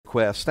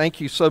requests. Thank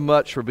you so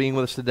much for being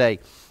with us today.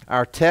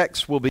 Our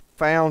text will be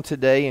found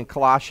today in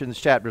Colossians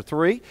chapter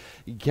 3.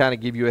 You kind of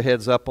give you a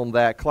heads up on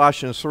that.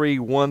 Colossians 3,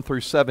 1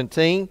 through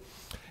 17.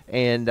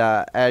 And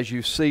as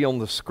you see on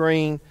the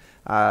screen,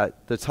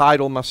 the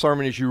title of my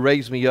sermon is You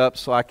Raise Me Up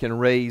So I Can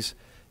Raise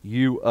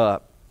You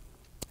Up.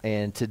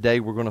 And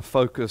today we're going to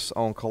focus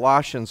on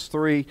Colossians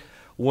 3,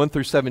 1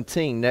 through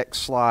 17. Next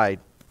slide.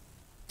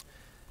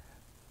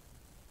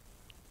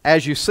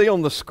 As you see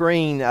on the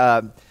screen,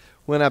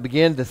 when I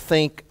began to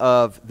think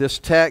of this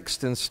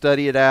text and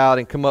study it out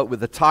and come up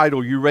with the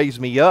title, You Raise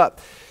Me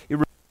Up, it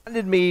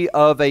reminded me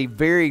of a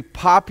very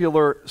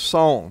popular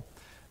song.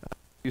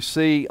 You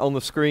see on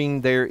the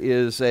screen there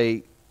is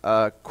a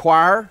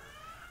choir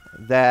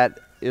that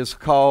is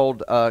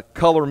called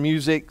Color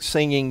Music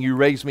singing You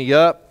Raise Me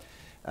Up.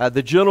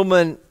 The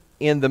gentleman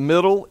in the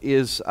middle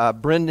is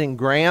Brendan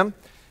Graham.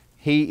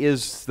 He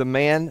is the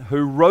man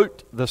who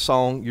wrote the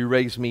song You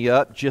Raise Me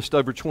Up just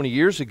over 20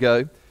 years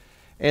ago.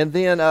 And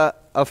then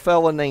a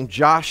fellow named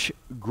Josh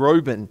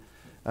Groban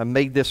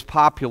made this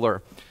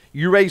popular.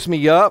 You Raise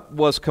Me Up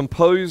was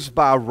composed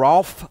by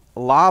Rolf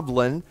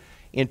Loveland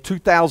in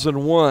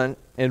 2001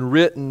 and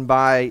written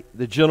by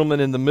the gentleman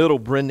in the middle,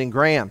 Brendan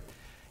Graham.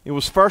 It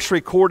was first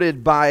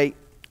recorded by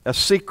A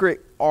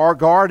Secret Our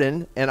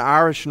Garden, an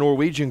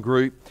Irish-Norwegian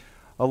group,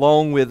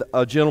 along with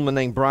a gentleman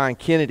named Brian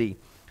Kennedy.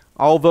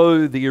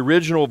 Although the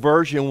original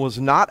version was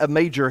not a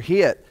major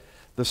hit,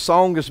 the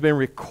song has been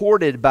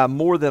recorded by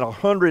more than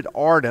 100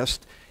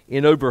 artists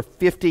in over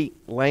 50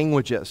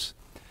 languages.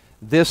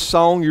 This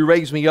song, You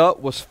Raise Me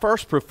Up, was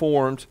first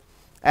performed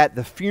at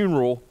the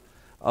funeral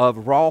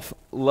of Rolf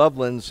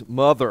Loveland's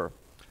mother.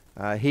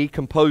 He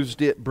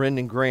composed it,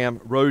 Brendan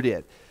Graham wrote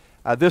it.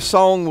 This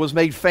song was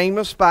made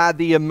famous by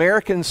the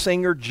American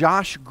singer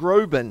Josh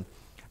Groban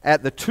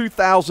at the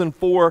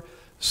 2004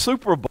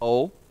 Super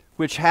Bowl,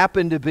 which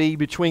happened to be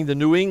between the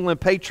New England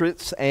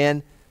Patriots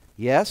and,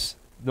 yes,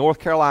 North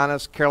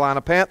Carolina's Carolina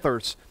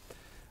Panthers.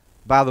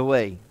 By the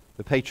way,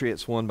 the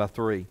Patriots won by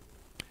 3.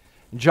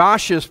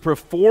 Josh's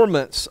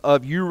performance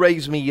of You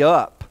Raise Me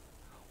Up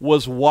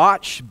was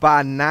watched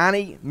by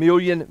 90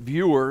 million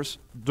viewers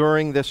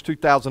during this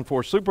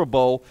 2004 Super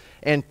Bowl,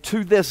 and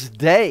to this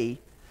day,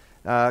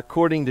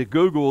 according to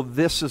Google,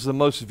 this is the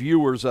most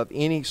viewers of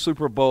any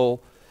Super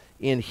Bowl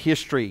in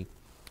history.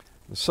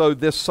 So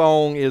this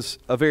song is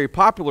a very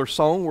popular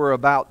song. We're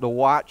about to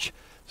watch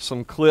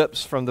some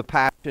clips from the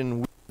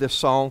Passion with this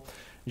song.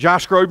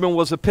 Josh Groban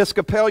was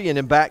Episcopalian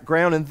in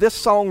background, and this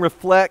song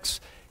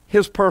reflects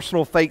his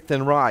personal faith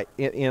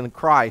in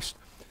Christ.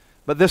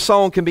 But this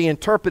song can be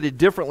interpreted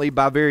differently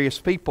by various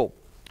people.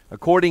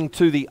 According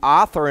to the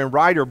author and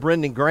writer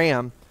Brendan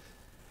Graham,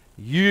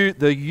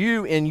 the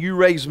you in You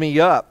Raise Me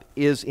Up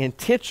is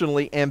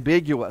intentionally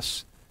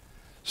ambiguous.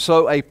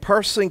 So a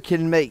person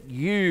can make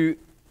you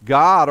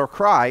God or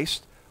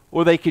Christ,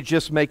 or they could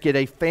just make it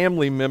a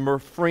family member,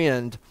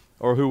 friend,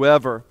 or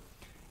whoever.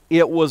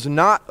 It was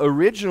not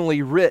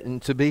originally written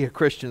to be a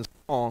Christian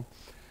song,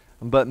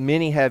 but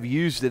many have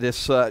used it as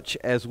such,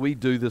 as we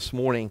do this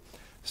morning.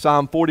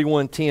 Psalm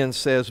 41:10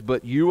 says,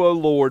 But you, O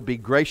Lord, be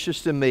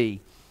gracious to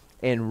me,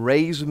 and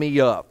raise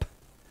me up,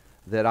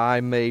 that I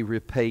may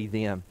repay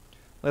them.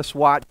 Let's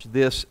watch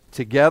this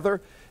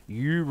together.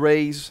 You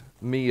Raise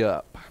Me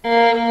Up.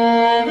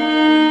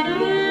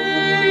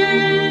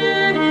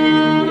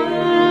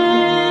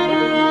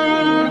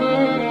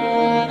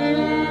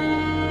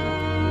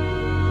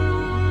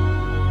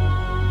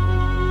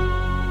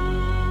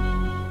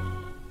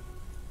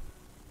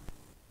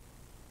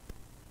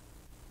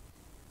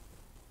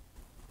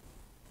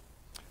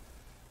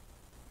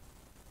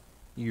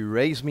 You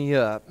raise me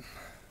up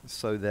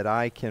so that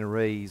I can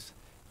raise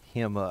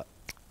him up.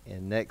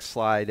 And next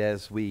slide,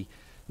 as we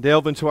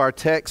delve into our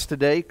text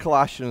today,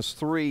 Colossians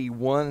 3,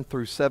 1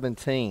 through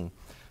 17.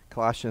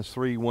 Colossians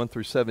 3, 1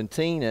 through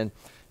 17. And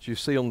as you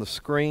see on the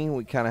screen,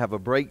 we kind of have a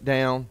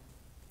breakdown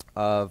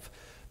of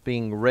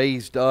being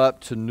raised up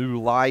to new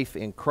life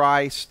in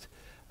Christ,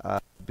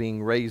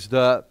 being raised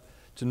up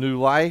to new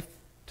life,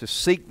 to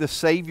seek the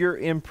Savior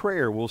in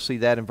prayer. We'll see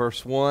that in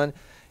verse 1.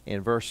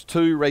 In verse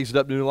 2, raised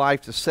up to new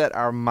life to set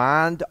our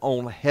mind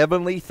on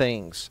heavenly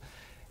things,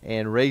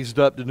 and raised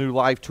up to new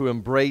life to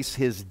embrace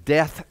his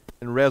death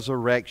and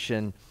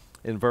resurrection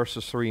in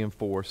verses 3 and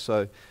 4.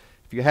 So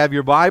if you have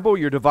your Bible,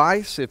 your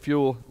device, if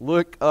you'll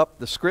look up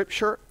the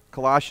scripture,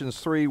 Colossians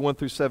 3, 1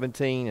 through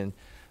 17, and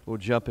we'll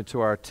jump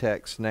into our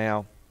text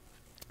now.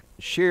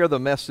 Share the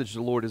message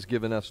the Lord has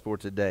given us for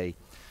today.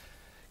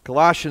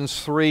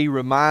 Colossians 3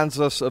 reminds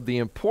us of the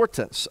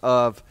importance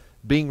of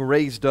being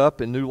raised up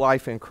in new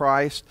life in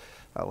Christ.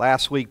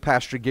 Last week,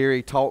 Pastor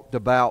Gary talked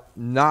about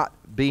not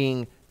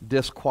being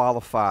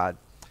disqualified.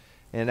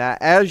 And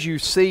as you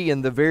see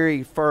in the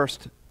very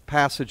first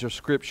passage of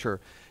Scripture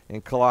in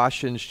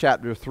Colossians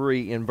chapter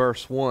 3 in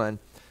verse 1,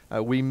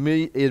 we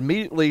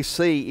immediately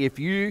see if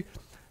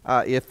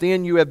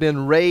then you have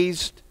been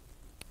raised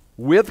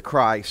with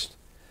Christ,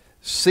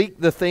 seek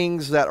the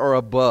things that are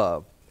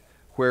above,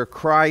 where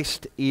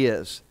Christ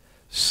is,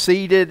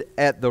 seated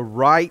at the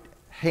right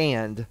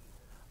hand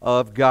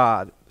of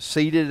God,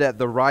 seated at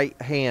the right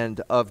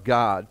hand of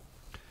God.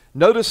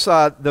 Notice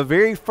the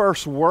very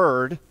first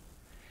word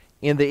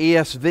in the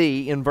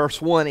ESV in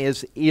verse 1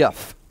 is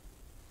if.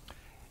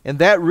 And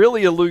that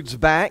really alludes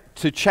back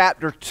to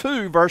chapter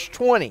 2, verse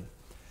 20.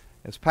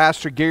 As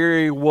Pastor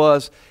Gary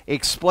was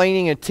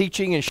explaining and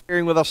teaching and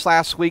sharing with us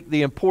last week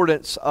the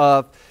importance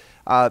of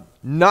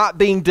not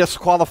being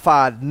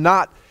disqualified,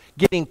 not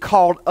getting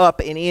caught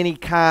up in any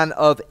kind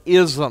of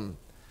ism,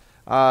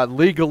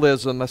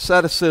 legalism,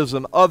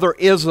 asceticism, other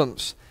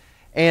isms,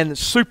 and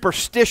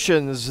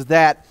superstitions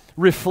that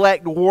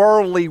reflect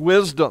worldly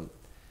wisdom.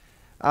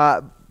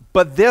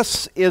 But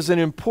this is an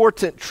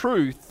important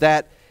truth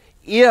that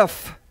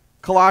if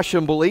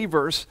Colossian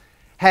believers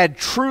had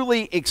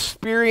truly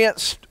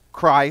experienced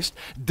Christ,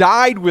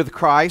 died with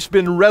Christ,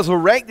 been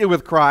resurrected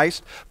with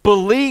Christ,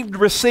 believed,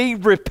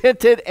 received,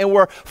 repented, and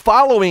were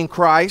following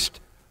Christ,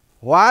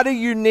 why do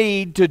you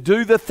need to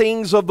do the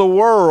things of the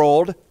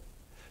world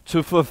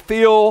to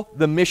fulfill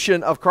the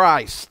mission of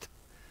Christ?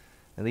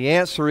 And the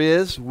answer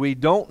is we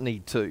don't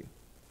need to.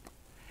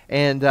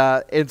 And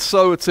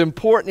so it's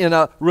important in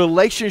a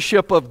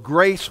relationship of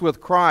grace with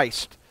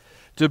Christ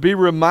to be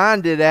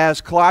reminded, as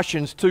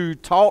Colossians 2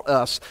 taught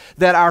us,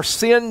 that our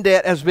sin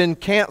debt has been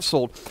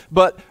canceled.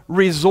 But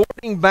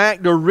resorting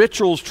back to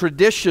rituals,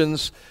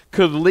 traditions,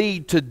 could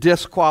lead to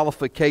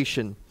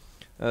disqualification.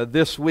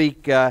 This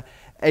week,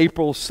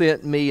 April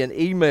sent me an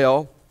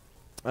email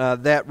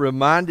that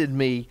reminded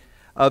me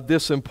of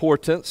this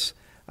importance.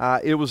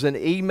 It was an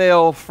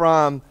email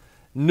from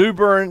New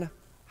Bern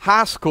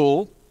High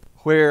School,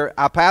 where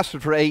I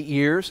pastored for 8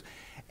 years,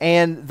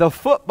 and the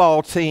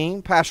football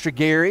team, Pastor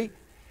Gary,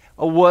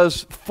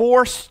 was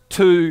forced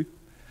to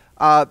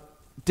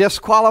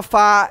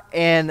disqualify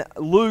and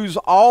lose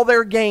all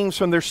their games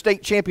from their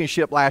state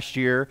championship last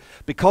year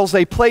because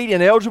they played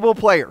ineligible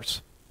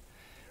players.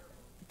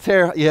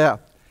 Yeah.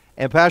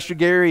 And Pastor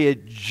Gary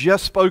had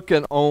just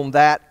spoken on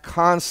that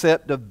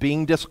concept of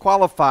being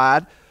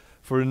disqualified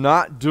for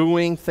not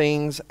doing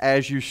things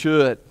as you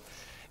should.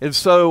 And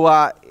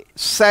so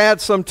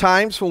sad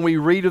sometimes when we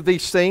read of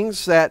these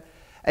things that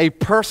a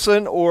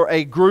person or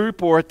a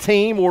group or a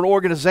team or an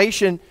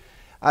organization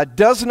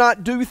does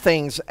not do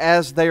things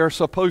as they are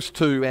supposed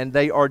to, and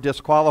they are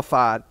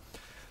disqualified.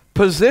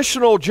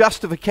 Positional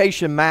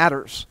justification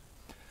matters.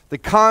 The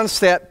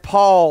concept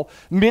Paul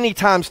many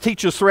times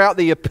teaches throughout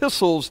the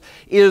epistles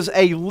is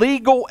a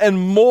legal and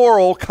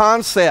moral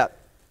concept.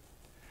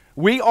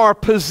 We are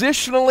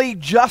positionally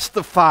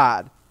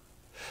justified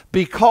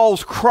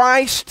because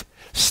Christ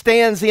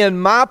stands in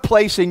my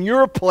place, in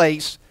your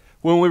place,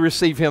 when we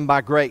receive Him by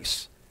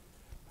grace.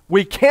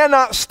 We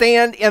cannot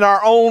stand in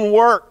our own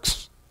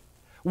works.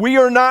 We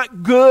are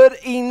not good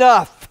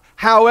enough,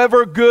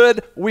 however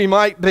good we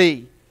might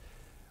be.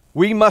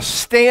 We must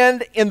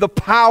stand in the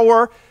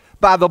power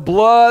by the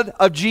blood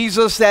of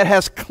Jesus that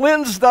has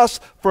cleansed us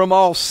from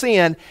all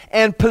sin.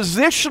 And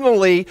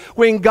positionally,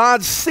 when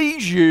God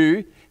sees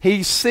you,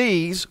 He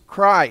sees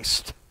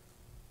Christ.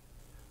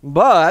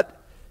 But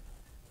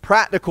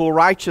practical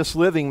righteous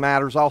living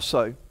matters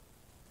also.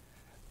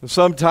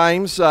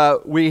 Sometimes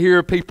we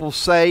hear people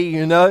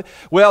say,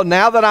 well,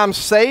 now that I'm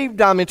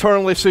saved, I'm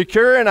eternally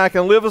secure and I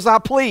can live as I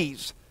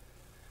please.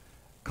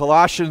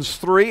 Colossians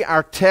 3,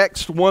 our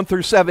text 1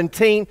 through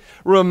 17,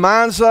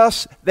 reminds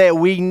us that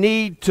we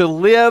need to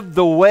live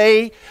the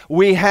way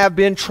we have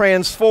been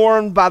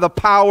transformed by the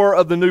power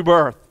of the new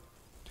birth.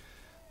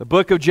 The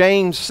book of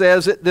James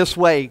says it this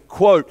way,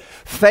 quote,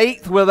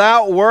 "Faith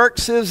without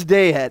works is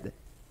dead.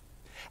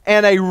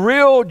 And a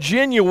real,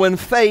 genuine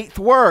faith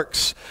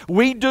works.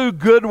 We do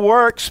good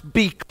works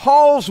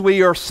because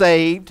we are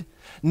saved,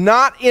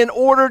 not in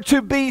order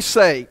to be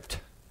saved.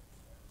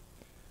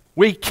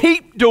 We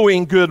keep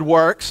doing good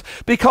works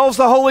because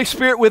the Holy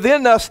Spirit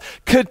within us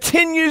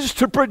continues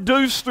to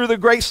produce through the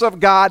grace of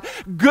God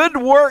good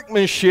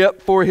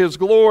workmanship for His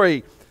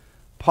glory."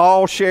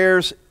 Paul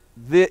shares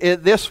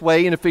it this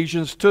way in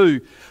Ephesians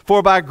 2.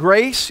 "For by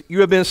grace you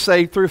have been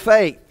saved through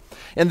faith.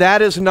 And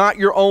that is not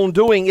your own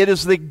doing. It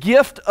is the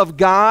gift of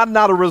God,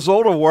 not a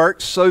result of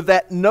works, so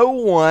that no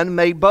one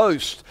may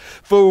boast.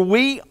 For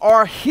we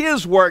are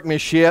His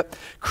workmanship,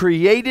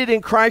 created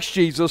in Christ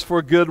Jesus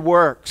for good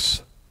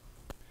works."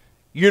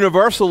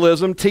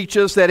 Universalism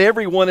teaches that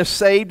everyone is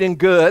saved and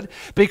good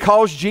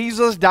because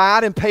Jesus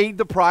died and paid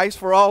the price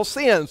for all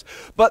sins.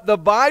 But the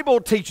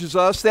Bible teaches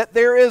us that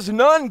there is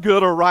none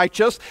good or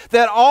righteous,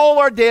 that all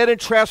are dead in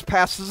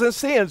trespasses and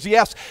sins.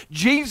 Yes,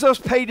 Jesus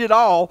paid it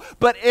all,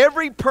 but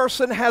every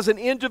person has an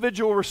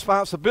individual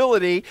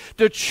responsibility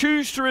to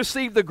choose to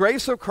receive the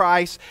grace of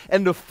Christ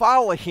and to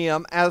follow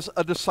Him as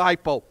a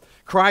disciple.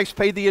 Christ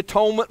paid the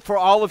atonement for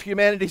all of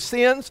humanity's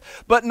sins,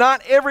 but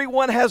not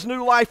everyone has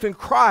new life in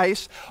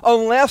Christ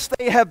unless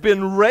they have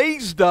been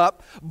raised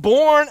up,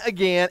 born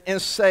again, and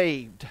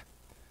saved.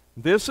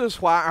 This is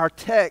why our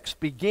text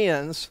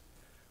begins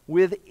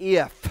with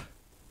if.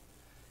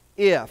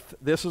 If.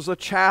 This is a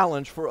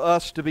challenge for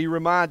us to be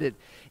reminded.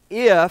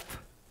 If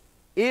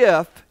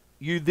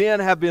you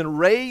then have been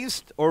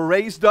raised or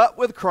raised up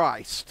with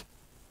Christ,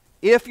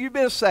 If you've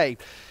been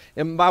saved,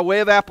 and by way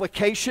of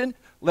application,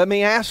 let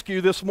me ask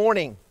you this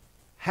morning,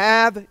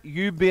 have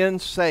you been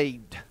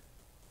saved?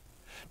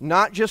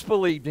 Not just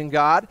believed in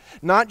God,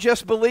 not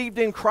just believed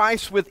in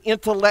Christ with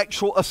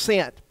intellectual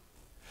assent,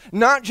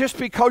 not just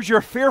because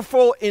you're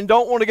fearful and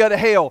don't want to go to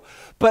hell,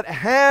 but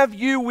have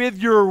you with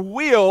your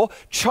will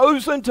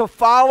chosen to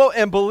follow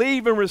and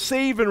believe and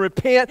receive and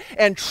repent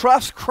and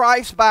trust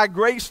Christ by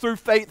grace through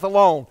faith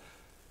alone?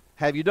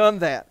 Have you done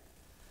that?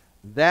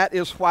 That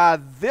is why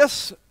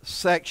this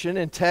section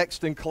in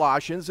text in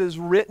Colossians is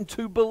written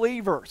to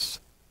believers.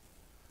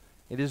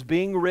 It is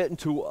being written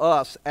to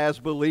us as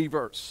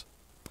believers.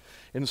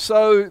 And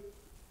so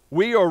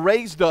we are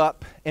raised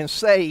up and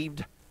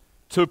saved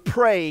to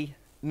pray,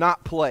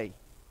 not play.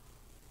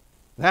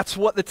 That's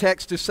what the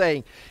text is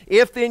saying.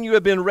 If then you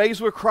have been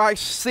raised with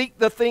Christ, seek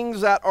the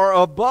things that are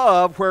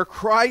above, where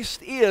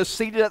Christ is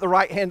seated at the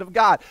right hand of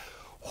God.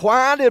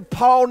 Why did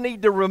Paul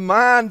need to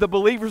remind the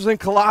believers in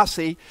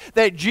Colossae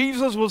that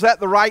Jesus was at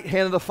the right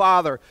hand of the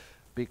Father?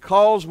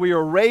 Because we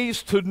are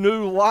raised to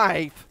new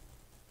life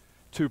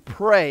to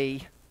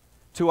pray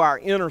to our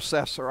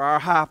intercessor, our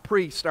high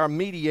priest, our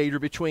mediator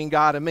between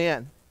God and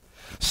men.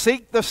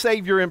 Seek the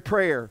Savior in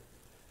prayer.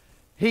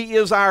 He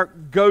is our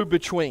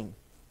go-between.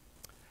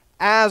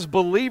 As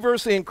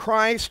believers in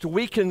Christ,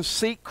 we can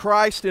seek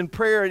Christ in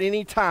prayer at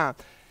any time.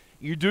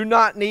 You do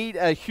not need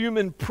a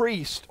human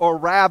priest or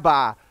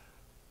rabbi.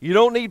 You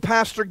don't need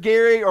Pastor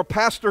Gary or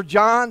Pastor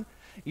John.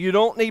 You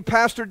don't need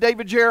Pastor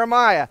David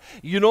Jeremiah.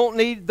 You don't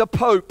need the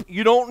Pope.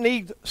 You don't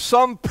need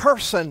some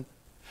person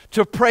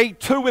to pray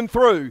to and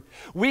through.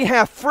 We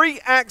have free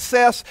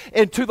access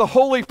into the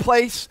holy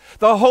place,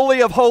 the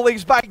Holy of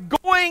Holies, by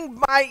going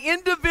by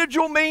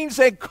individual means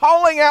and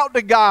calling out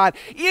to God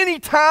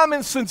anytime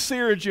in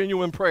sincere and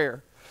genuine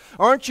prayer.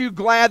 Aren't you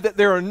glad that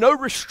there are no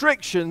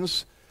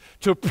restrictions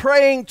to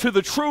praying to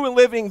the true and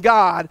living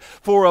God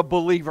for a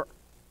believer?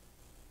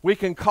 We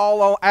can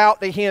call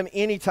out to Him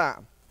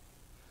anytime.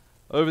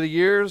 Over the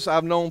years,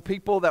 I've known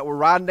people that were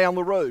riding down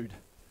the road,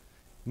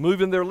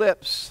 moving their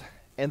lips,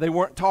 and they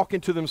weren't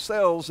talking to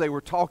themselves, they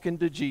were talking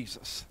to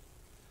Jesus.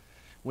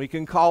 We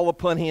can call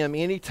upon Him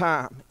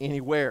anytime,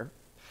 anywhere.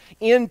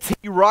 N.T.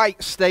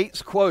 Wright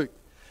states, quote,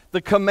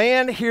 "The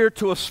command here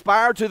to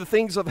aspire to the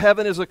things of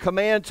heaven is a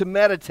command to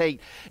meditate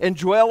and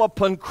dwell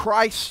upon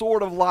Christ's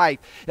sword of life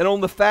and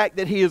on the fact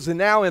that He is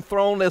now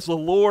enthroned as the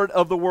Lord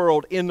of the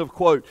world." End of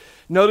quote.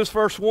 Notice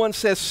verse 1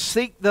 says,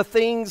 seek the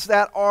things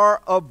that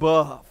are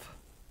above.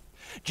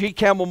 G.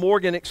 Campbell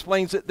Morgan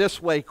explains it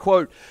this way,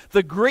 quote,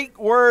 "The Greek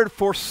word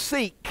for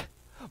seek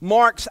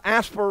marks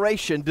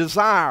aspiration,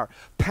 desire,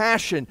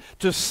 passion.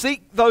 To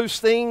seek those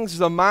things,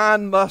 the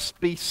mind must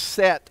be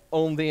set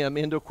on them."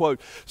 End of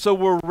quote. So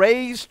we're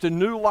raised to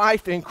new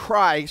life in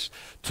Christ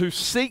to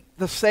seek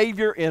the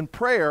Savior in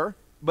prayer.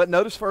 But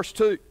notice verse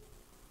 2.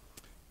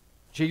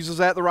 Jesus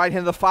at the right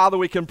hand of the Father,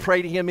 we can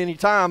pray to Him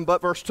anytime.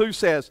 But verse 2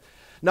 says,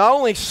 not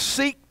only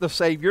seek the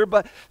Savior,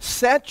 but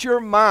set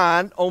your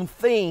mind on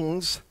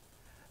things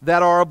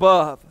that are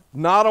above,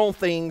 not on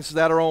things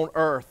that are on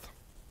earth.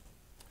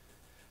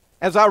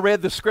 As I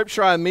read the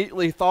scripture, I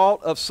immediately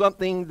thought of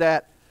something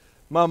that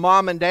my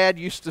mom and dad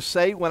used to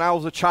say when I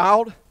was a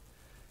child.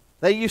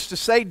 They used to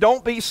say,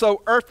 don't be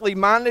so earthly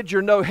minded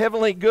you're no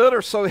heavenly good,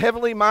 or so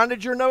heavenly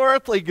minded you're no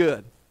earthly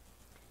good.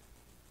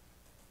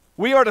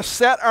 We are to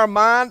set our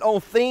mind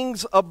on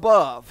things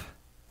above.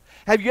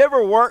 Have you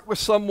ever worked with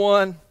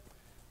someone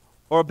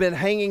or been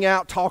hanging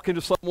out talking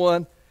to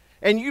someone,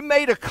 and you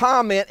made a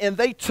comment and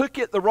they took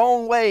it the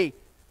wrong way,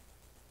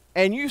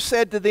 and you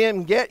said to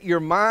them, get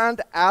your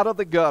mind out of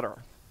the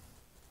gutter?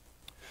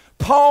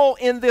 Paul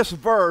in this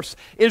verse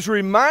is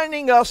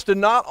reminding us to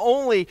not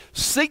only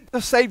seek the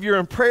Savior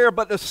in prayer,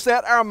 but to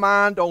set our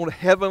mind on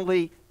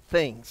heavenly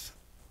things.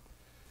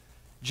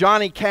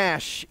 Johnny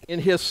Cash,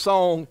 in his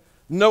song,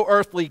 No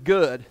Earthly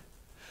Good,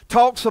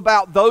 talks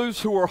about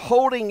those who are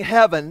holding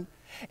heaven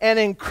and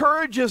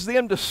encourages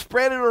them to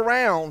spread it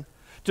around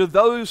to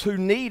those who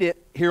need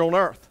it here on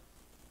earth.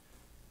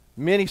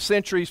 Many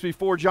centuries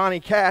before Johnny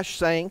Cash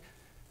sang,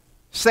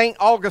 St.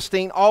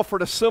 Augustine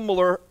offered a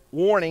similar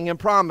warning and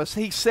promise.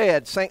 He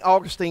said, St.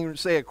 Augustine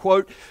said,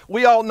 quote,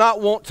 "We ought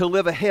not want to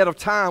live ahead of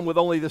time with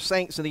only the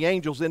saints and the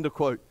angels," end of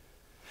quote.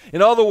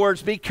 In other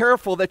words, be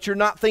careful that you're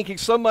not thinking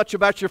so much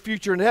about your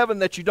future in heaven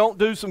that you don't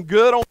do some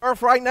good on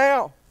earth right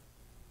now.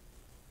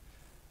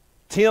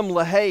 Tim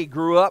LaHaye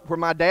grew up where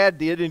my dad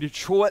did in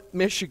Detroit,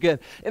 Michigan.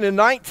 And in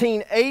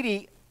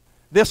 1980,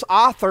 this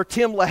author,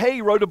 Tim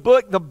LaHaye, wrote a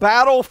book, The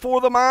Battle for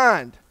the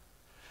Mind.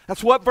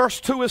 That's what verse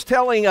 2 is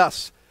telling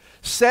us.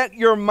 Set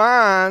your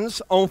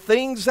minds on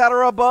things that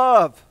are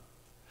above.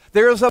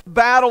 There is a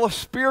battle of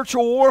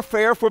spiritual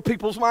warfare for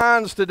people's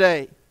minds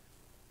today.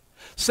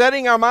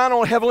 Setting our mind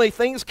on heavenly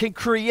things can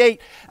create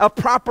a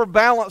proper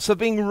balance of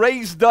being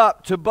raised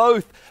up to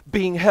both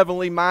being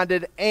heavenly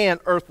minded and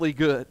earthly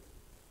good.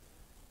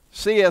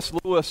 C.S.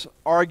 Lewis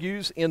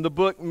argues in the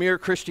book Mere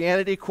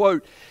Christianity,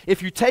 quote,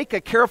 "If you take a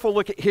careful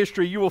look at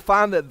history, you will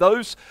find that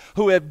those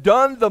who have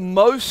done the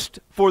most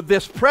for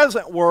this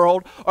present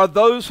world are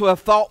those who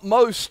have thought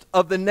most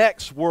of the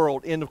next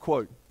world," end of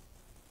quote.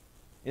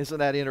 Isn't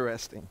that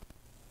interesting?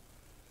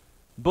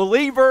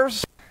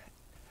 Believers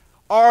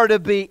are to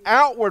be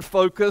outward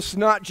focused,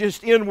 not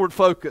just inward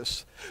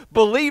focused.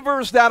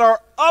 Believers that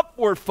are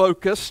upward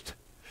focused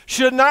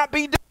should not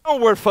be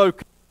downward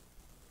focused.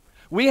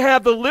 We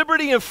have the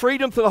liberty and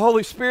freedom through the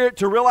Holy Spirit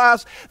to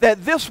realize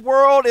that this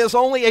world is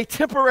only a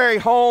temporary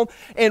home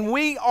and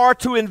we are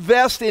to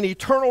invest in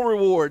eternal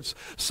rewards.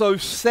 So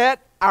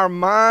set our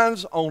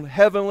minds on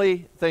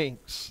heavenly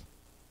things.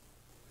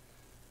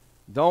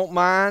 Don't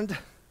mind,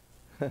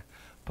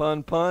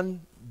 pun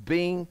pun,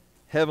 being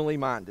heavenly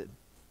minded.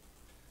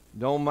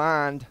 Don't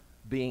mind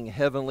being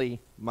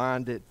heavenly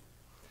minded.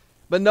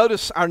 But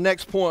notice our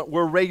next point.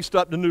 We're raised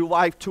up to new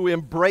life to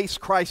embrace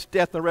Christ's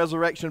death and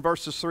resurrection,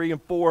 verses 3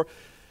 and 4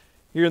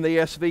 here in the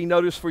ESV.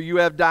 Notice, "For you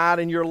have died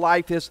and your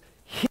life is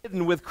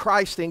hidden with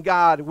Christ in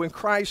God. When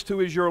Christ,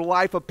 who is your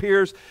life,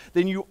 appears,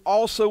 then you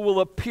also will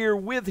appear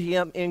with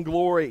him in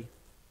glory."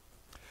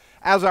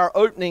 As our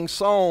opening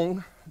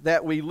song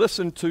that we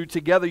listened to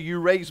together, "You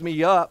Raise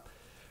Me Up,"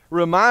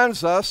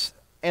 reminds us,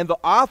 and the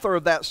author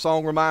of that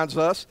song reminds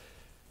us,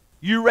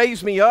 "You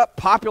Raise Me Up,"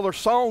 popular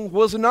song,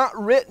 was not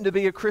written to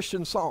be a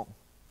Christian song.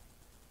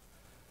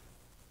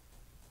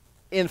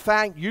 In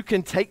fact, you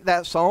can take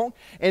that song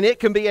and it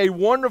can be a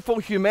wonderful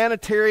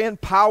humanitarian,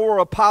 power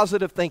of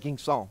positive thinking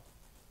song.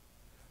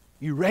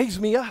 You raise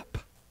me up.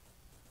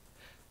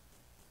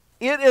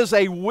 It is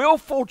a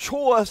willful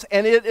choice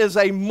and it is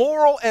a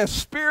moral and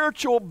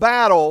spiritual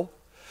battle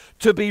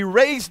to be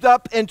raised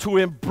up and to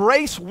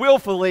embrace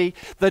willfully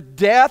the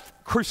death,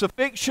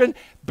 crucifixion,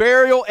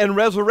 burial, and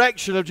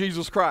resurrection of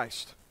Jesus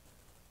Christ.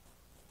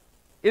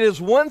 It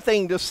is one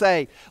thing to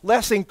say,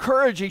 let's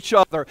encourage each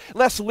other,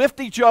 let's lift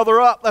each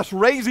other up, let's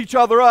raise each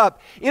other up.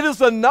 It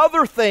is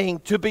another thing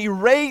to be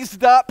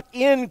raised up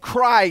in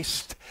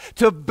Christ,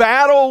 to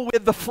battle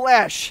with the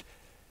flesh,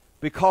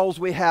 because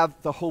we have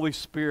the Holy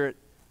Spirit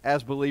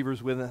as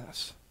believers within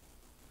us.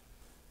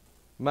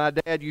 My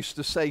dad used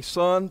to say,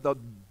 "Son, the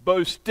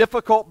most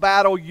difficult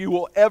battle you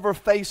will ever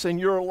face in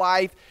your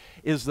life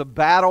is the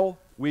battle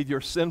with your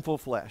sinful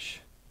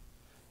flesh."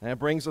 And that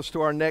brings us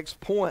to our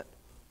next point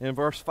in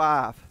verse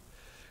 5.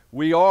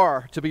 We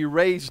are to be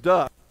raised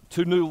up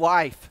to new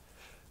life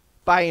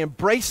by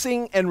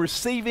embracing and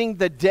receiving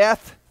the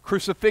death,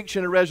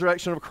 crucifixion, and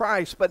resurrection of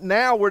Christ. But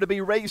now we're to be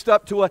raised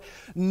up to a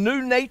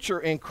new nature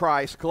in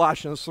Christ,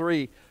 Colossians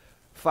 3,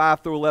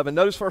 5 through 11.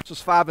 Notice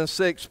verses 5 and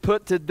 6.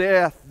 "Put to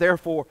death,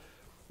 therefore,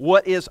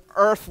 what is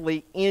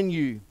earthly in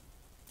you,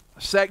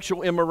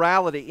 sexual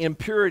immorality,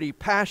 impurity,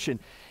 passion,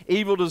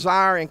 evil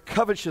desire, and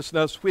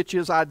covetousness, which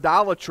is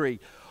idolatry.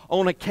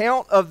 On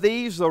account of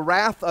these, the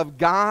wrath of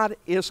God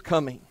is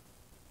coming."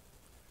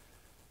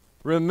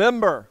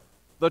 Remember,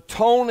 the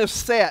tone is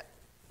set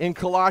in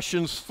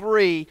Colossians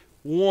 3,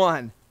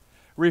 1,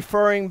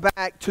 referring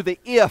back to the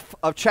 "if"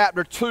 of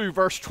chapter 2,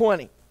 verse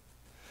 20.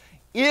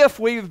 If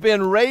we've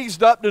been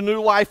raised up to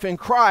new life in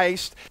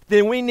Christ,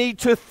 then we need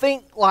to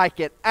think like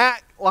it,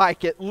 act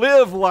like it,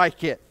 live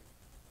like it.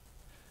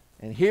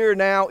 And here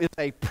now is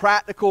a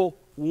practical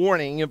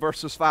warning in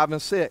verses 5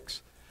 and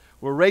 6.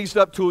 We're raised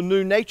up to a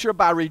new nature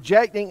by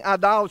rejecting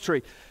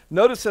idolatry.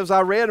 Notice as I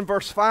read in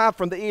verse 5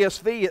 from the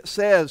ESV, it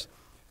says,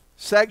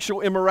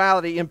 sexual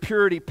immorality,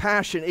 impurity,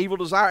 passion, evil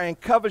desire, and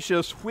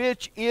covetousness,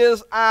 which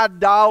is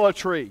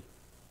idolatry.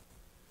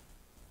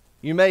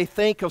 You may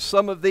think of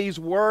some of these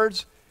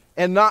words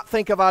and not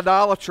think of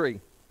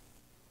idolatry.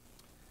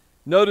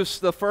 Notice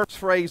the first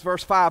phrase,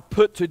 verse 5,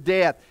 "put to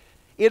death."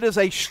 It is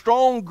a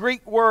strong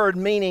Greek word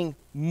meaning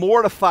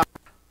mortify,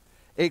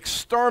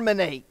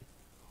 exterminate,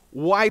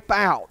 wipe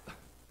out.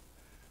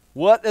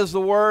 What does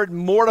the word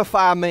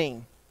mortify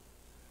mean?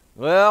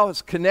 Well,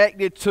 it's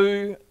connected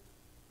to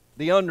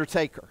the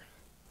undertaker.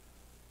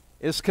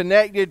 It's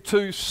connected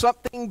to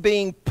something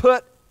being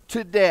put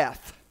to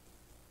death.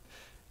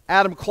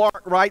 Adam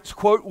Clark writes,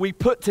 quote, "We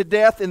put to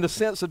death in the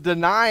sense of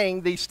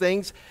denying these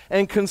things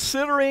and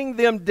considering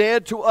them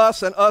dead to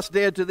us and us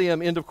dead to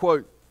them," end of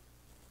quote.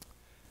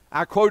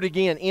 I quote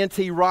again,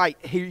 N.T. Wright,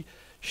 he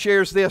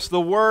shares this: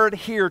 "The word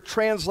here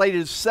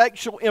translated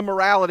sexual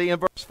immorality in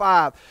verse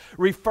 5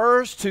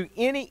 refers to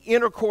any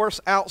intercourse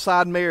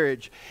outside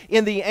marriage.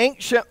 In the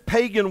ancient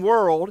pagan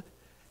world,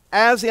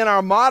 as in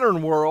our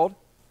modern world,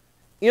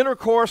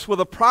 intercourse with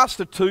a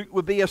prostitute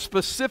would be a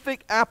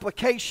specific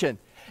application,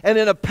 and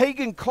in a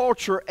pagan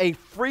culture, a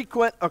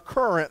frequent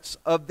occurrence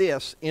of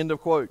this," end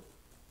of quote.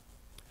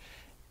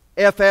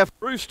 F.F.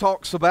 Bruce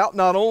talks about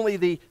not only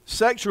the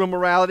sexual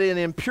immorality and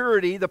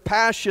impurity, the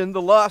passion,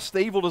 the lust, the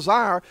evil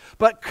desire,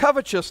 but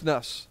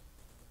covetousness.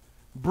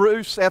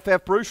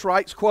 F.F. Bruce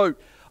writes, quote,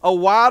 "A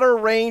wider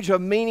range of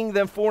meaning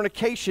than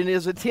fornication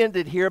is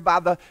intended here by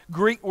the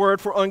Greek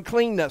word for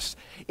uncleanness.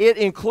 It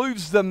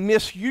includes the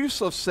misuse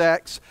of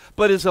sex,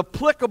 but is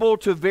applicable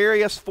to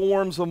various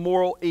forms of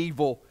moral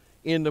evil,"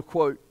 end of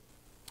quote.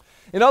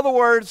 In other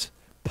words,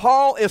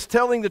 Paul is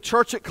telling the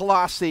church at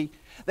Colossae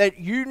that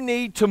you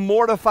need to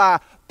mortify,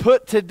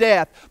 put to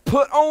death,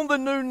 put on the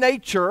new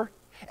nature,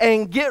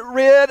 and get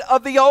rid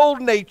of the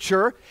old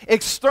nature,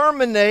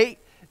 exterminate,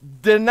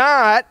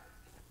 deny it,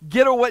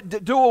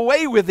 do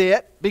away with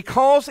it,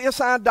 because it's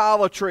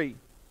idolatry.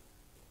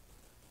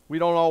 We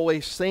don't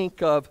always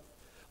think of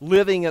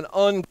living an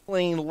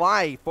unclean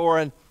life or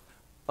an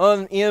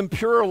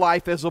impure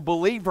life as a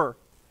believer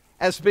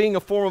as being a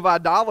form of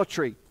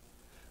idolatry.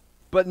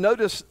 But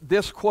notice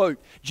this quote.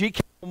 G.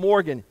 Campbell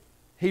Morgan,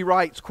 he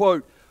writes,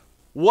 quote,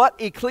 "What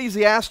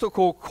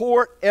ecclesiastical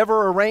court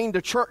ever arraigned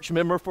a church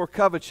member for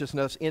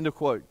covetousness?" End of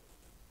quote.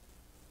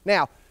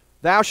 Now,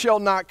 thou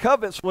shalt not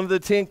covet is one of the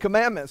 10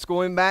 commandments,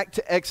 going back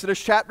to Exodus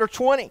chapter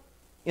 20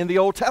 in the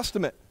Old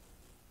Testament.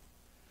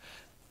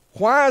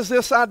 Why is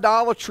this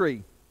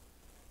idolatry?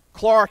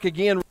 Clark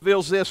again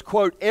reveals this,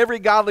 quote, "Every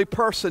godly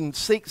person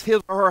seeks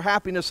his or her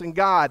happiness in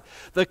God.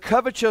 The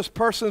covetous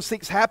person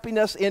seeks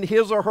happiness in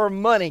his or her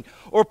money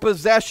or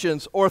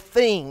possessions or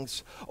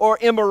things or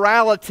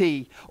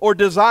immorality or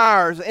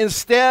desires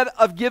instead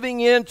of giving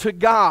in to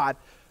God.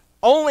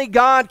 Only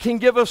God can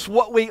give us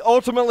what we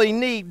ultimately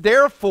need.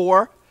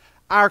 Therefore,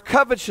 our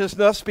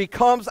covetousness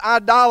becomes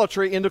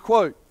idolatry," end of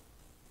quote.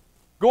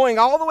 Going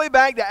all the way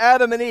back to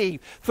Adam and Eve,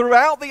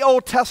 throughout the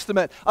Old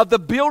Testament, of the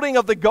building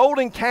of the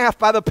golden calf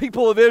by the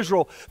people of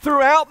Israel,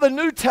 throughout the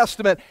New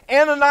Testament,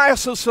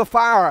 Ananias and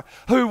Sapphira,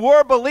 who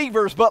were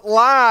believers but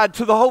lied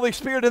to the Holy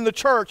Spirit in the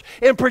church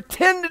and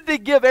pretended to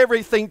give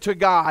everything to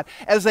God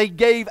as they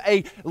gave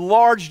a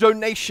large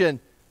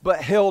donation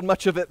but held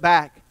much of it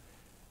back.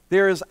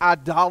 There is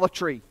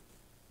idolatry.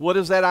 What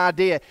is that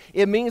idea?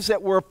 It means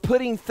that we're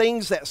putting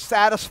things that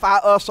satisfy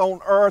us on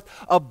earth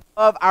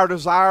above our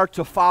desire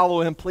to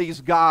follow and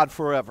please God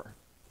forever.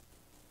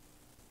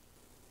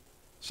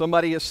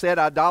 Somebody has said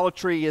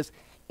idolatry is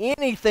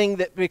anything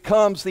that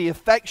becomes the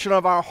affection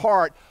of our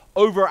heart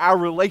over our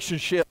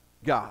relationship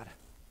with God.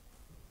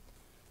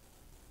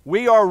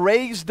 We are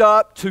raised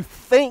up to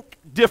think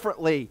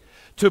differently,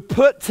 to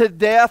put to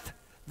death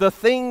the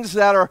things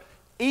that are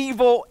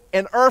evil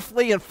and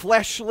earthly and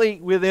fleshly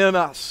within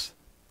us.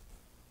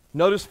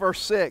 Notice verse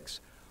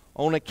 6.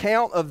 "On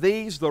account of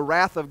these, the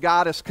wrath of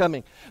God is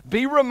coming."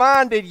 Be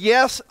reminded,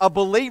 yes, a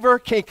believer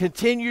can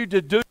continue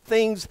to do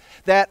things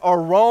that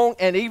are wrong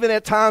and even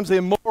at times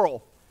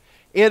immoral.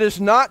 It is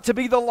not to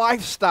be the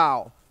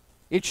lifestyle.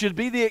 It should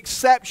be the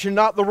exception,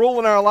 not the rule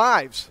in our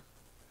lives.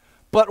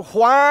 But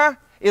why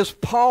is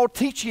Paul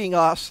teaching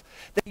us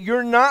that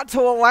you're not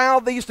to allow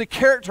these to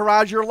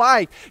characterize your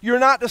life? You're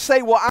not to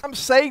say, well, I'm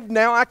saved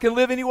now, I can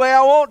live any way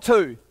I want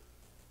to.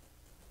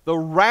 The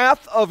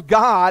wrath of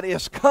God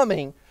is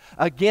coming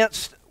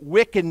against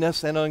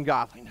wickedness and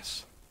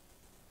ungodliness.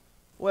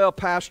 Well,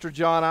 Pastor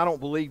John, I don't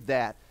believe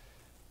that.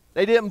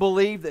 They didn't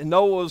believe that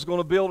Noah was going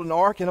to build an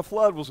ark and a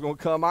flood was going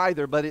to come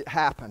either, but it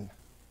happened.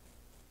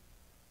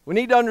 We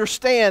need to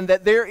understand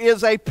that there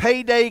is a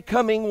payday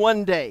coming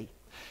one day.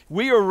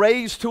 We are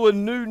raised to a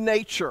new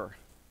nature.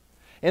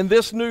 And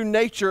this new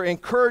nature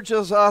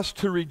encourages us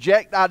to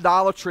reject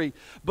idolatry.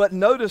 But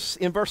notice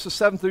in verses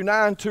 7 through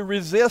 9, to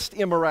resist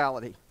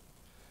immorality.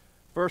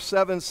 Verse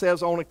 7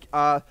 says,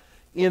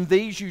 "In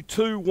these you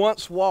too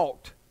once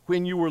walked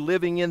when you were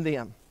living in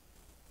them."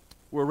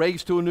 We're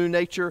raised to a new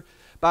nature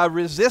by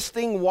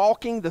resisting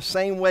walking the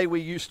same way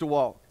we used to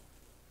walk.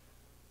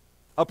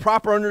 A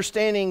proper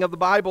understanding of the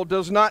Bible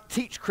does not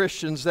teach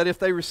Christians that if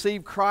they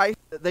receive Christ,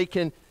 that they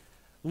can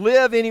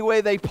live any way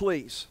they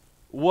please.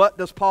 What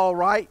does Paul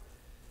write?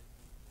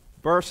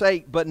 Verse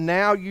 8, "But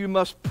now you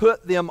must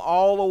put them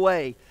all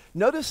away."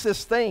 Notice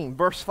this theme,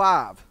 verse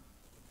 5.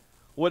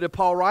 What did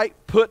Paul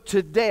write? "Put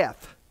to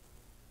death,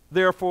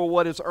 therefore,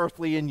 what is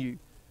earthly in you."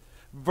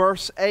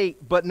 Verse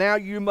 8, "But now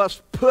you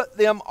must put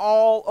them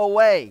all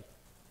away."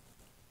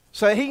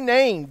 So he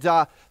named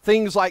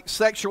things like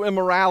sexual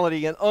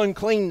immorality and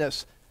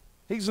uncleanness.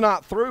 He's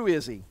not through,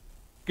 is he?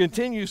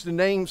 Continues to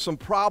name some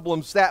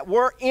problems that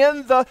were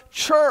in the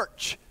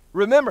church.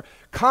 Remember,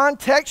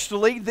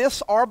 contextually,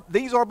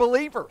 these are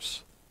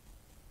believers.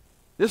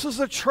 This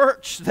is a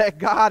church that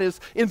God is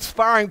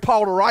inspiring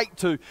Paul to write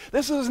to.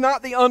 This is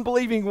not the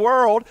unbelieving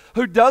world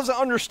who doesn't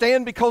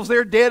understand because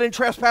they're dead in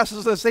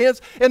trespasses and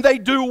sins, and they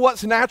do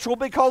what's natural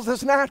because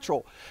it's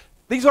natural.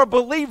 These are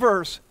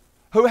believers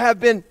who have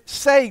been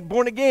saved,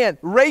 born again,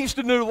 raised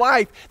to new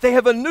life. They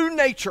have a new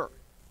nature,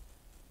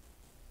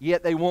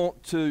 yet they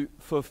want to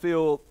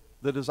fulfill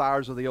the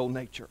desires of the old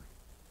nature.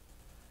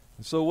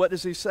 And so what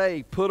does he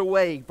say? Put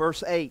away,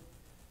 verse 8,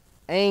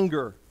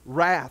 anger,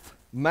 wrath,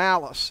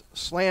 malice,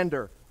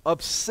 slander,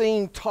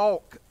 obscene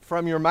talk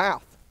from your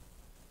mouth.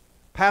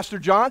 Pastor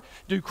John,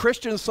 do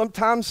Christians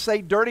sometimes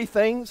say dirty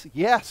things?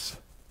 Yes.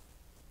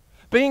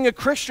 Being a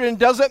Christian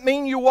doesn't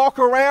mean you walk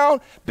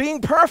around being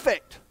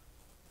perfect.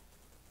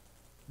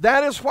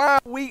 That is why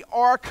we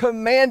are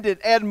commanded,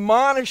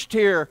 admonished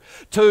here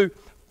to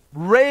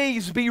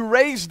be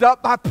raised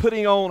up by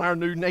putting on our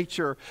new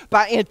nature,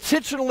 by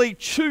intentionally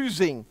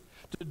choosing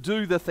to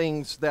do the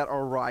things that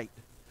are right.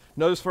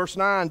 Notice verse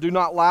 9, "Do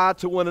not lie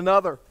to one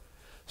another,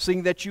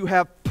 seeing that you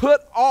have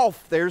put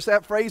off, there's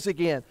that phrase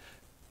again,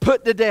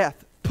 put to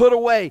death, put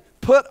away,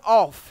 put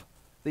off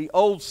the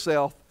old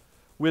self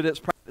with its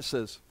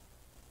practices.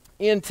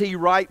 N.T.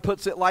 Wright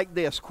puts it like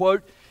this,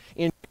 quote,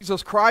 in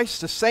Jesus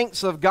Christ, the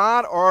saints of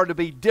God are to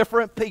be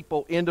different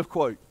people, end of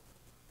quote.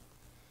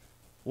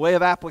 Way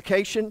of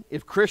application,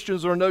 if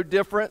Christians are no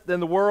different than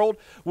the world,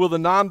 will the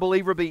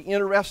non-believer be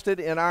interested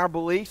in our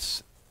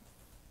beliefs?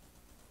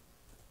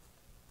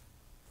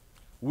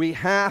 We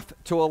have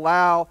to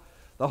allow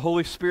the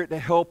Holy Spirit to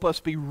help us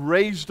be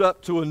raised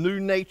up to a new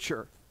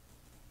nature.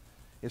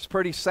 It's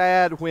pretty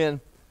sad when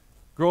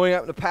growing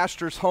up in a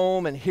pastor's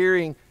home and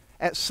hearing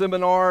at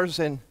seminars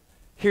and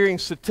hearing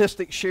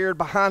statistics shared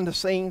behind the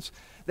scenes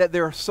that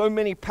there are so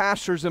many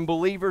pastors and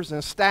believers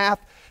and staff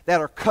that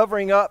are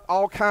covering up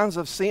all kinds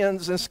of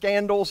sins and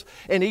scandals.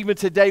 And even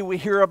today we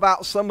hear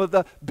about some of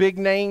the big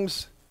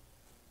names.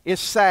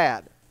 It's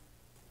sad.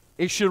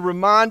 It should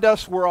remind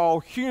us we're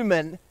all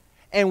human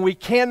and we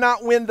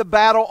cannot win the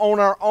battle on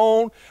our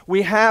own.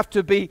 We have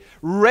to be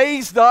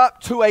raised up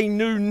to a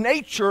new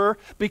nature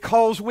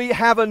because we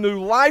have a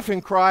new life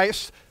in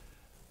Christ,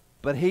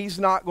 but He's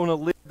not going to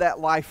live that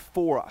life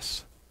for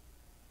us.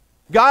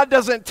 God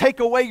doesn't take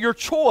away your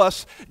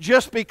choice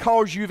just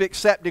because you've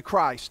accepted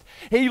Christ.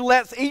 He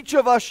lets each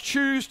of us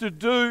choose to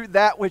do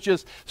that which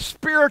is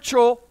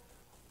spiritual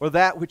or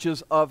that which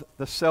is of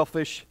the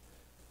selfish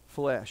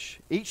flesh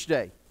each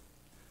day.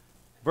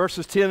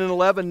 Verses 10 and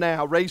 11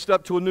 now, raised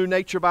up to a new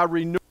nature by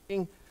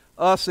renewing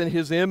us in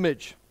His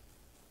image.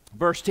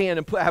 Verse 10,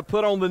 and have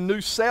put on the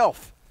new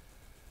self.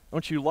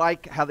 Don't you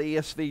like how the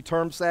ESV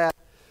terms that?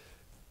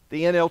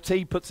 The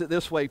NLT puts it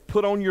this way,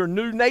 put on your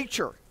new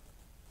nature.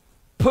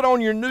 Put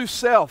on your new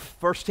self,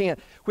 verse 10,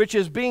 which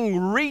is being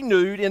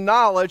renewed in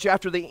knowledge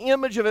after the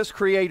image of its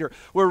Creator.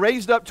 We're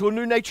raised up to a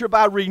new nature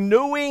by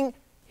renewing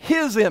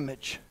His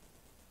image.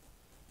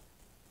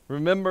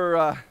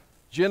 Remember,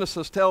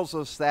 Genesis tells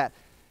us that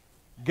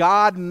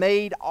God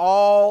made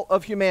all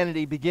of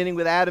humanity, beginning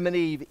with Adam and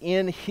Eve,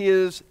 in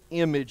His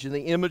image. In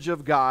the image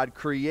of God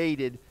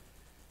created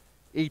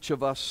each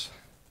of us.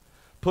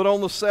 Put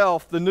on the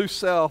self, the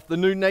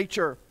new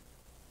nature.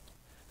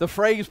 The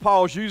phrase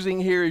Paul's using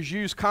here is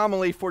used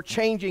commonly for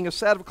changing a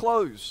set of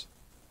clothes.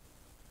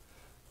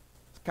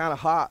 It's kind of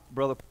hot,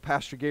 Brother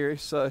Pastor Gary,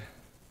 so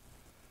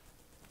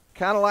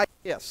kind of like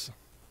this.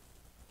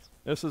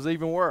 This is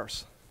even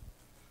worse.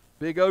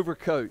 Big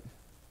overcoat.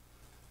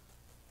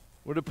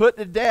 We're to put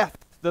to death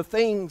the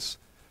things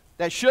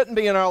that shouldn't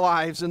be in our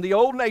lives in the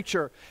old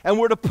nature, and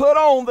we're to put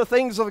on the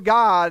things of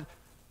God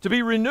to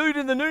be renewed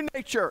in the new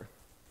nature.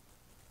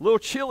 A little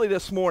chilly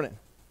this morning.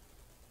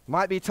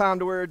 Might be time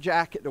to wear a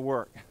jacket to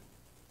work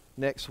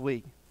next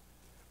week.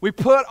 We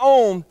put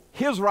on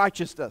His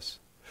righteousness.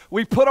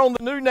 We put on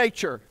the new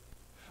nature.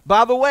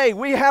 By the way,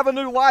 we have a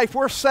new life.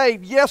 We're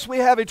saved. Yes, we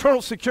have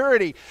eternal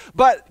security.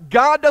 But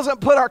God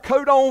doesn't put our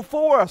coat on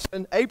for us.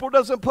 And April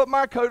doesn't put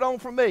my coat on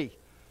for me.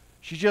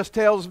 She just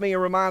tells me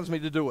and reminds me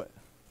to do it.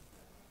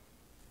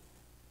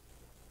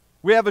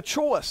 We have a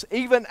choice,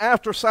 even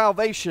after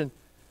salvation,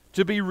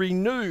 to be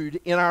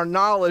renewed in our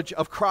knowledge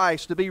of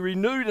Christ, to be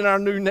renewed in our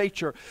new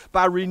nature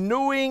by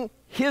renewing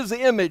His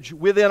image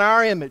within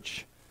our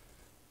image.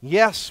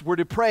 Yes, we're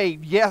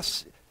depraved.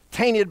 Yes,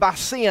 tainted by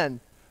sin.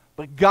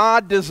 But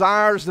God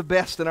desires the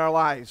best in our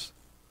lives.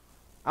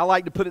 I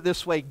like to put it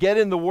this way. Get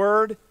in the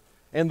Word,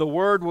 and the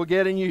Word will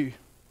get in you.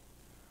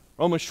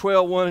 Romans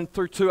 12, 1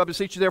 through 2. I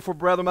beseech you therefore,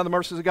 brethren, by the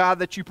mercies of God,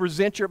 that you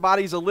present your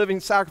bodies a living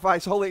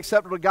sacrifice, wholly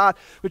acceptable to God,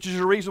 which is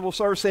your reasonable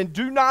service. And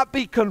do not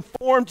be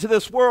conformed to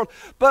this world,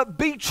 but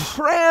be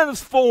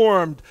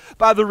transformed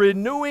by the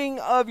renewing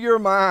of your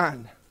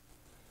mind,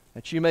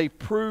 that you may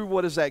prove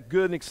what is that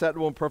good and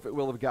acceptable and perfect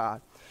will of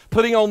God.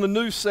 Putting on the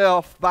new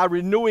self by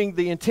renewing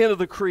the intent of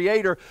the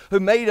Creator who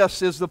made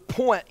us is the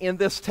point in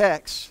this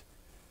text.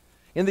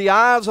 In the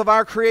eyes of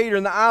our Creator,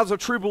 in the eyes of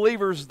true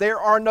believers, there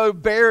are no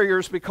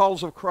barriers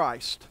because of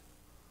Christ.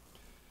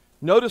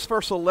 Notice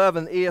verse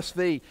 11,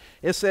 ESV.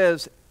 It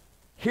says,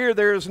 here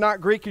there is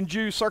not Greek and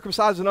Jew,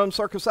 circumcised and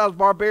uncircumcised,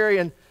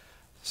 barbarian,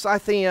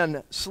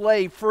 Scythian,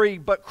 slave, free,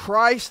 but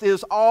Christ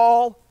is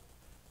all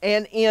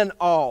and in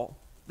all.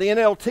 The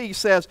NLT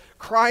says,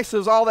 Christ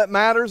is all that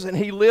matters and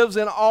He lives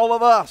in all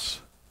of us.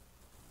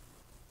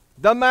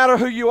 Doesn't matter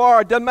who you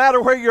are. Doesn't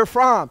matter where you're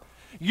from.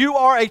 You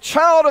are a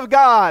child of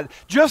God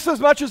just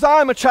as much as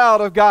I'm a child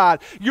of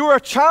God. You are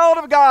a child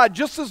of God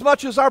just as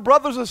much as our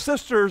brothers and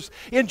sisters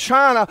in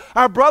China,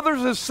 our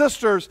brothers and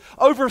sisters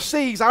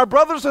overseas, our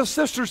brothers and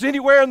sisters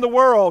anywhere in the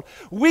world.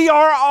 We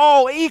are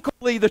all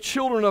equally the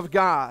children of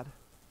God.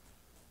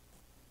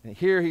 And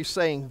here He's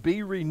saying,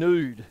 be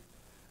renewed.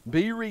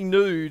 Be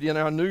renewed in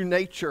our new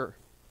nature,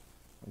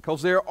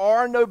 because there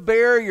are no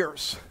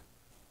barriers.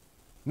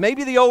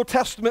 Maybe the Old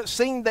Testament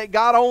seemed that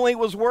God only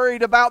was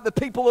worried about the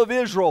people of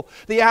Israel,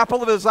 the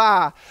apple of His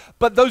eye.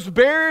 But those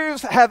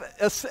barriers have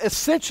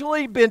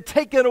essentially been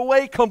taken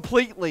away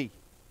completely.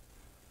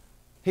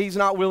 He's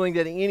not willing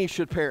that any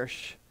should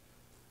perish.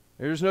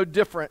 There's no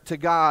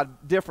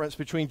difference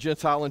between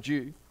Gentile and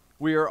Jew.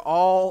 We are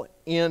all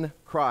in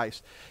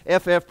Christ.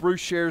 F. Bruce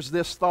shares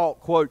this thought,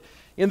 quote,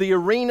 "In the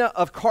arena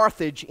of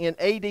Carthage in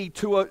AD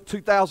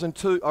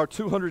 2002 or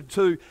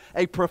 202,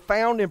 a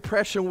profound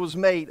impression was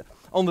made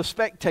on the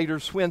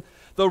spectators when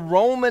the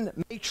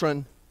Roman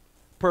matron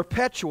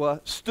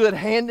Perpetua stood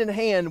hand in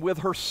hand with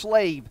her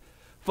slave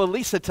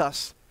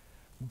Felicitas.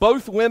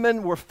 Both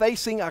women were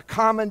facing a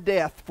common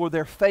death for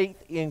their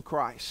faith in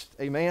Christ."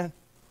 Amen.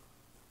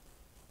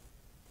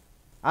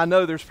 I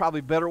know there's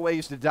probably better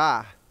ways to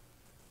die,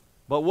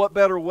 but what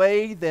better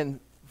way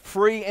than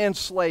free and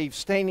slave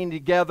standing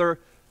together,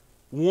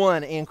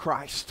 one in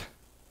Christ?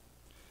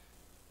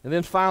 And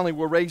then finally,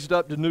 we're raised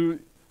up to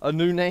a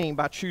new name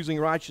by choosing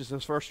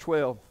righteousness, verse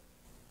 12.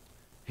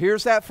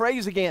 Here's that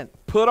phrase again.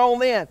 Put on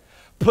then.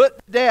 Put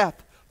to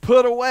death.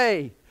 Put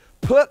away.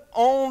 Put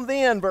on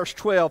then, verse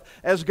 12,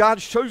 as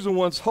God's chosen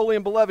ones, holy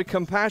and beloved,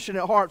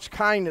 compassionate hearts,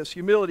 kindness,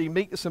 humility,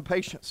 meekness, and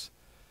patience.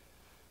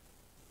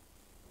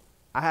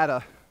 I had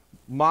a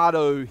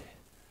motto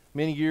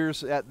many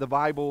years at the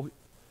Bible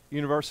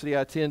University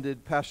I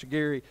attended, Pastor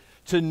Gary,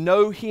 to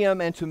know Him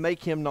and to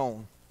make Him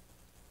known.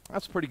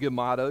 That's a pretty good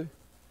motto.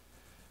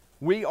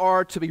 We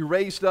are to be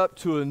raised up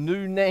to a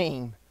new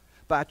name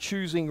by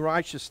choosing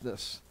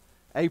righteousness.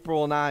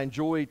 April and I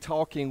enjoyed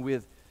talking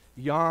with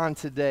Jan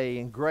today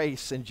and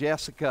Grace and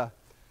Jessica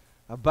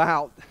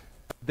about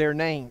their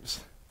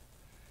names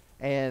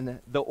and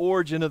the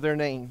origin of their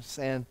names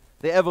and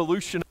the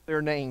evolution of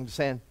their names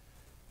and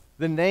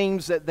the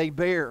names that they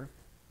bear.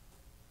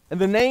 And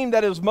the name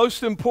that is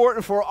most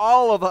important for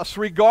all of us,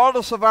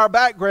 regardless of our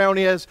background,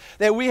 is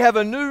that we have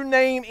a new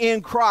name in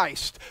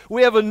Christ.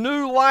 We have a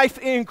new life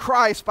in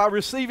Christ by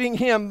receiving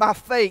Him by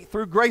faith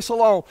through grace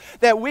alone.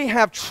 That we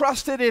have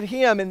trusted in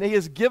Him and He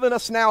has given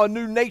us now a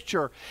new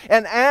nature.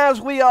 And as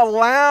we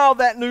allow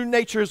that new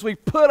nature, as we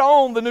put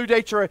on the new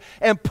nature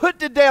and put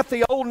to death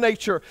the old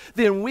nature,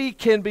 then we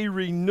can be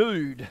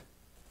renewed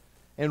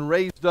and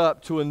raised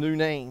up to a new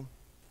name,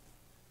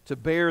 to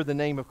bear the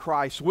name of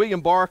Christ.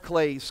 William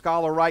Barclay,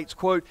 scholar, writes,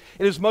 quote,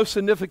 "It is most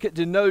significant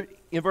to note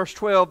in verse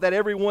 12 that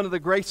every one of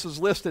the graces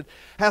listed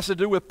has to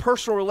do with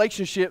personal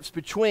relationships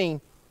between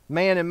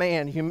man and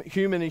man,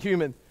 human and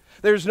human.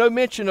 There's no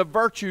mention of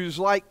virtues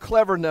like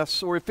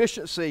cleverness or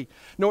efficiency,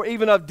 nor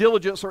even of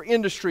diligence or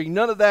industry.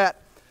 None of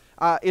that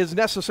is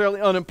necessarily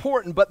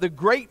unimportant, but the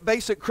great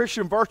basic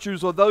Christian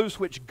virtues are those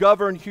which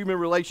govern human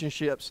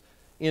relationships."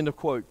 End of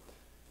quote.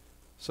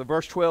 So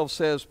verse 12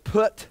 says,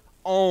 put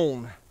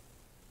on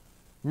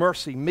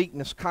mercy,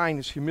 meekness,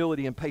 kindness,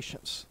 humility, and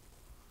patience.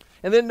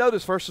 And then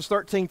notice verses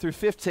 13 through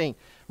 15.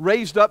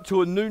 Raised up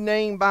to a new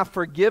name by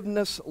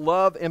forgiveness,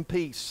 love, and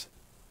peace.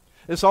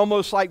 It's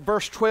almost like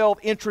verse 12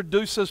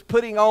 introduces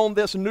putting on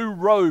this new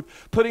robe,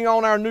 putting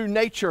on our new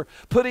nature,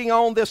 putting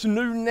on this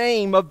new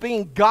name of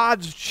being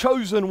God's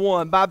chosen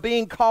one by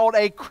being called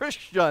a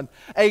Christian,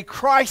 a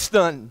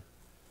Christian.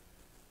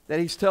 That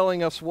He's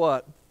telling us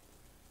what?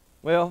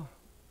 Well,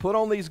 put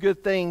on these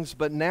good things,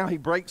 but now He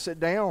breaks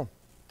it down.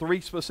 3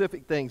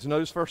 specific things.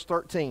 Notice verse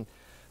 13.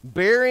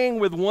 Bearing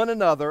with one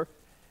another,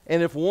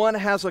 and if one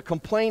has a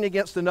complaint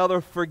against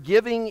another,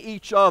 forgiving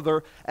each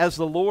other, as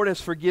the Lord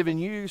has forgiven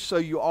you, so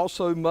you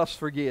also must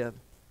forgive.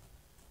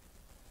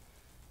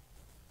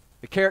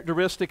 The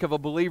characteristic of a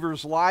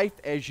believer's life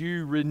as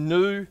you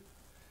renew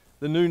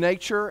the new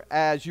nature,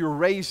 as you're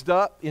raised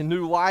up in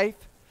new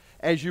life,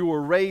 as you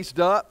were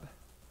raised up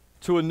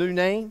to a new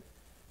name,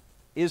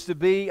 is to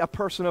be a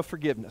person of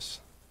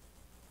forgiveness.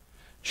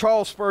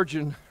 Charles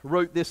Spurgeon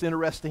wrote this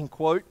interesting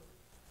quote,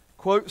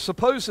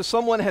 "Suppose that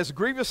someone has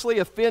grievously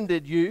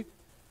offended you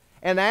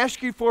and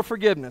asked you for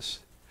forgiveness.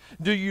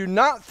 Do you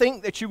not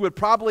think that you would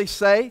probably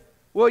say,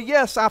 'Well,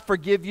 yes, I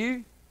forgive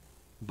you,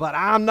 but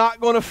I'm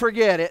not going to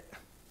forget it'?"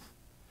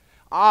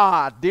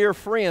 Ah, dear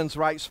friends,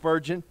 writes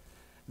Spurgeon,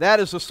 that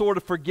is a sort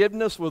of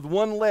forgiveness with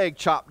one leg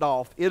chopped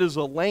off. It is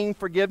a lame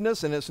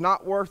forgiveness and it's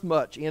not worth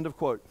much. End of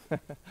quote.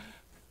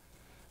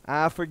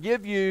 I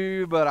forgive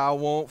you, but I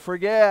won't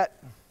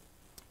forget.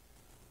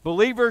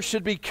 Believers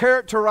should be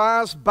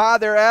characterized by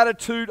their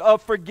attitude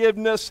of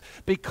forgiveness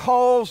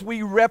because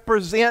we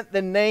represent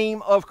the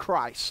name of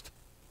Christ.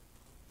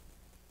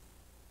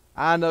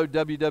 I know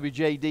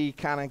WWJD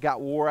kind of got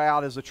wore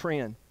out as a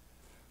trend,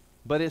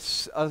 but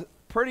it's a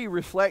pretty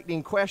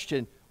reflecting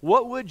question.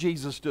 What would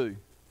Jesus do?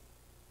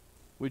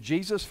 Would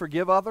Jesus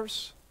forgive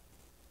others,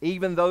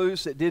 even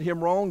those that did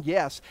Him wrong?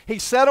 Yes. He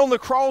said on the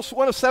cross,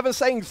 one of 7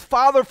 sayings,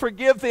 "Father,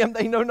 forgive them,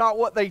 they know not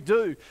what they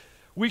do."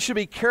 We should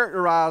be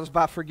characterized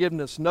by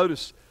forgiveness.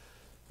 Notice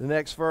the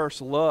next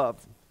verse,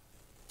 love.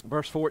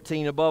 Verse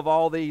 14, above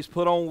all these,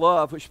 put on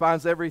love, which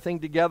binds everything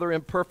together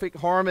in perfect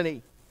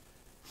harmony.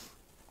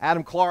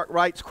 Adam Clarke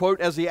writes,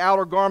 quote, "As the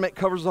outer garment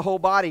covers the whole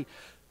body,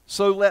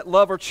 so let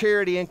love or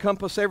charity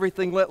encompass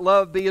everything. Let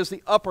love be as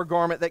the upper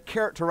garment that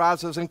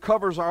characterizes and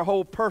covers our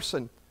whole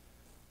person."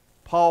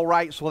 Paul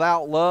writes,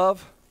 without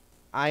love,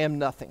 I am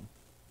nothing.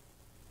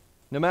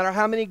 No matter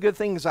how many good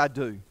things I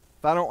do,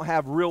 if I don't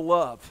have real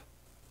love,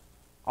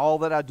 all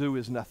that I do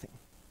is nothing.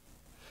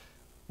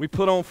 We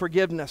put on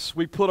forgiveness.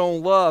 We put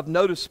on love.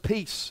 Notice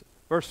peace.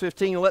 Verse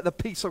 15, let the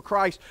peace of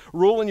Christ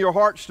rule in your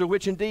hearts, to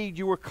which indeed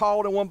you were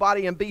called in one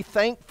body, and be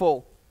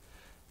thankful.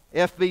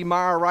 F.B.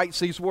 Meyer writes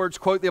these words,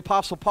 quote, the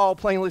Apostle Paul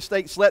plainly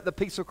states, let the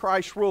peace of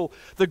Christ rule.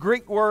 The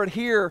Greek word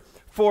here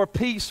for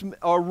peace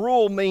or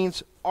rule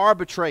means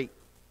arbitrate.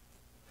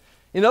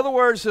 In other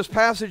words, this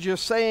passage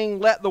is saying,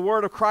 let the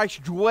word of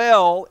Christ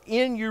dwell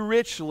in you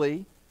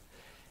richly.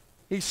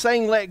 He's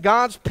saying, let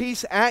God's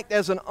peace act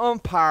as an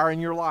umpire in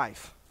your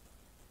life.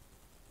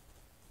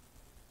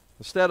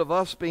 Instead of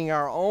us being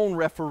our own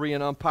referee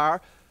and umpire,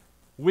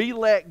 we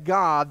let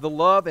God, the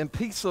love and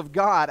peace of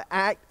God,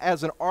 act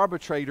as an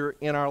arbitrator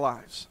in our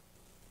lives.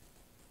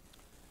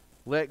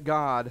 Let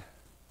God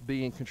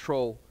be in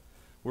control.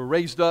 We're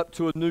raised up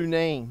to a new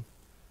name,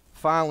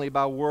 finally,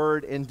 by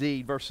word and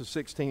deed. Verses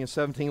 16 and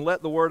 17.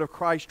 Let the word of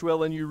Christ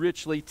dwell in you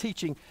richly,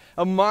 teaching,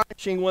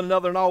 admonishing one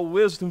another in all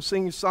wisdom,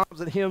 singing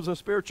psalms and hymns and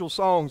spiritual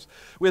songs,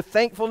 with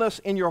thankfulness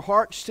in your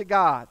hearts to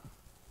God.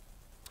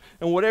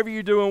 And whatever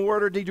you do in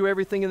word or deed, do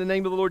everything in the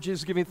name of the Lord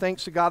Jesus, giving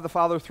thanks to God the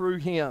Father through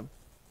Him.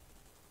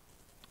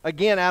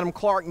 Again, Adam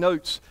Clarke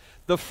notes,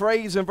 the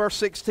phrase in verse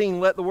 16,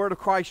 let the word of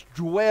Christ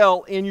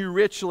dwell in you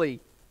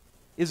richly,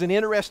 is an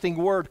interesting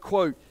word,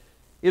 quote.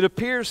 It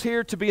appears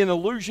here to be an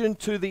allusion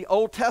to the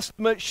Old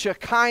Testament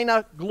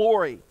Shekinah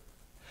glory,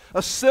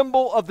 a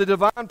symbol of the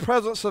divine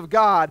presence of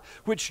God,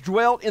 which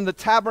dwelt in the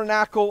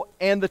tabernacle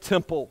and the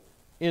temple,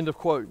 end of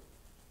quote.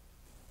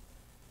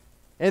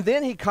 And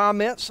then he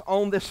comments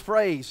on this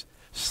phrase,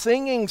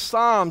 singing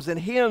psalms and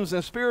hymns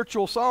and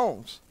spiritual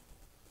songs.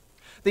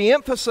 The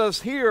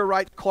emphasis here,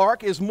 writes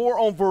Clarke, is more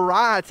on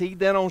variety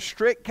than on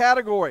strict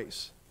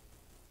categories.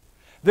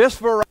 This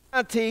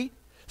variety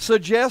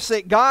suggests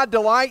that God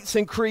delights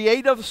in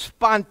creative,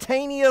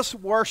 spontaneous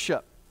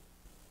worship.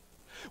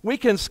 We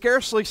can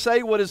scarcely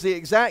say what is the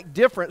exact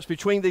difference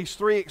between these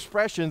three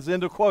expressions,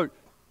 end of quote.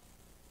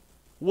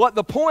 What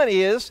the point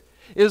is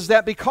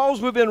that because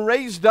we've been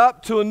raised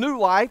up to a new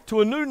life, to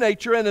a new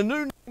nature, and a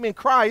new name in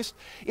Christ,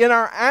 in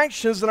our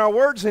actions and our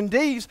words and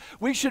deeds,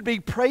 we should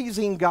be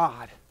praising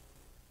God.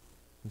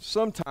 And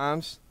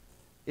sometimes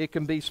it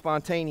can be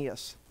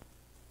spontaneous.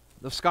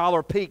 The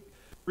scholar Peake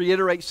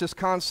reiterates this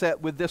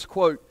concept with this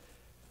quote,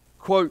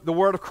 quote, the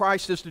word of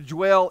Christ is to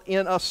dwell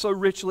in us so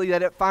richly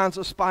that it finds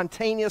a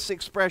spontaneous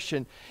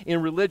expression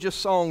in religious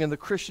song in the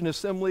Christian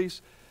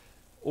assemblies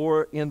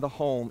or in the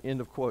home, end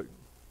of quote.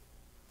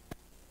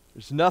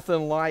 There's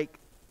nothing like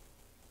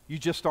you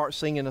just start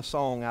singing a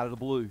song out of the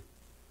blue,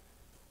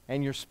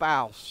 and your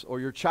spouse or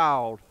your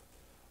child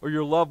or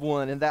your loved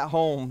one in that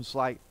home's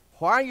like,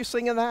 why are you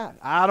singing that?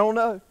 I don't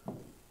know.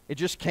 It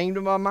just came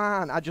to my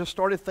mind. I just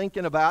started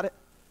thinking about it.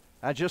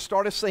 I just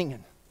started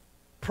singing,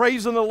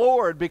 praising the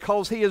Lord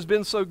because He has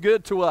been so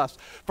good to us.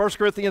 1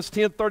 Corinthians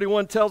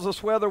 10:31 tells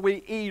us whether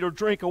we eat or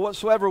drink or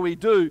whatsoever we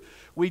do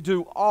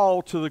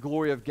all to the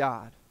glory of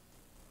God.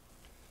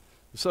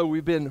 So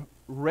we've been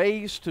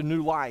raised to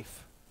new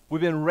life.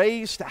 We've been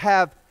raised to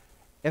have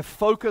and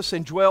focus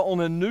and dwell on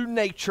a new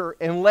nature,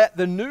 and let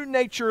the new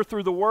nature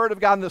through the Word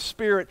of God and the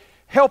Spirit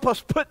help us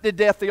put to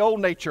death the old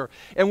nature.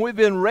 And we've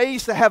been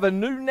raised to have a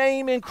new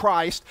name in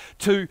Christ,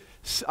 to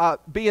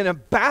be an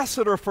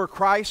ambassador for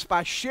Christ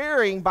by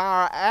sharing by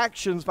our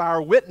actions, by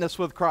our witness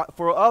with Christ,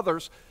 for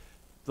others,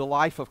 the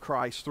life of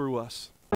Christ through us.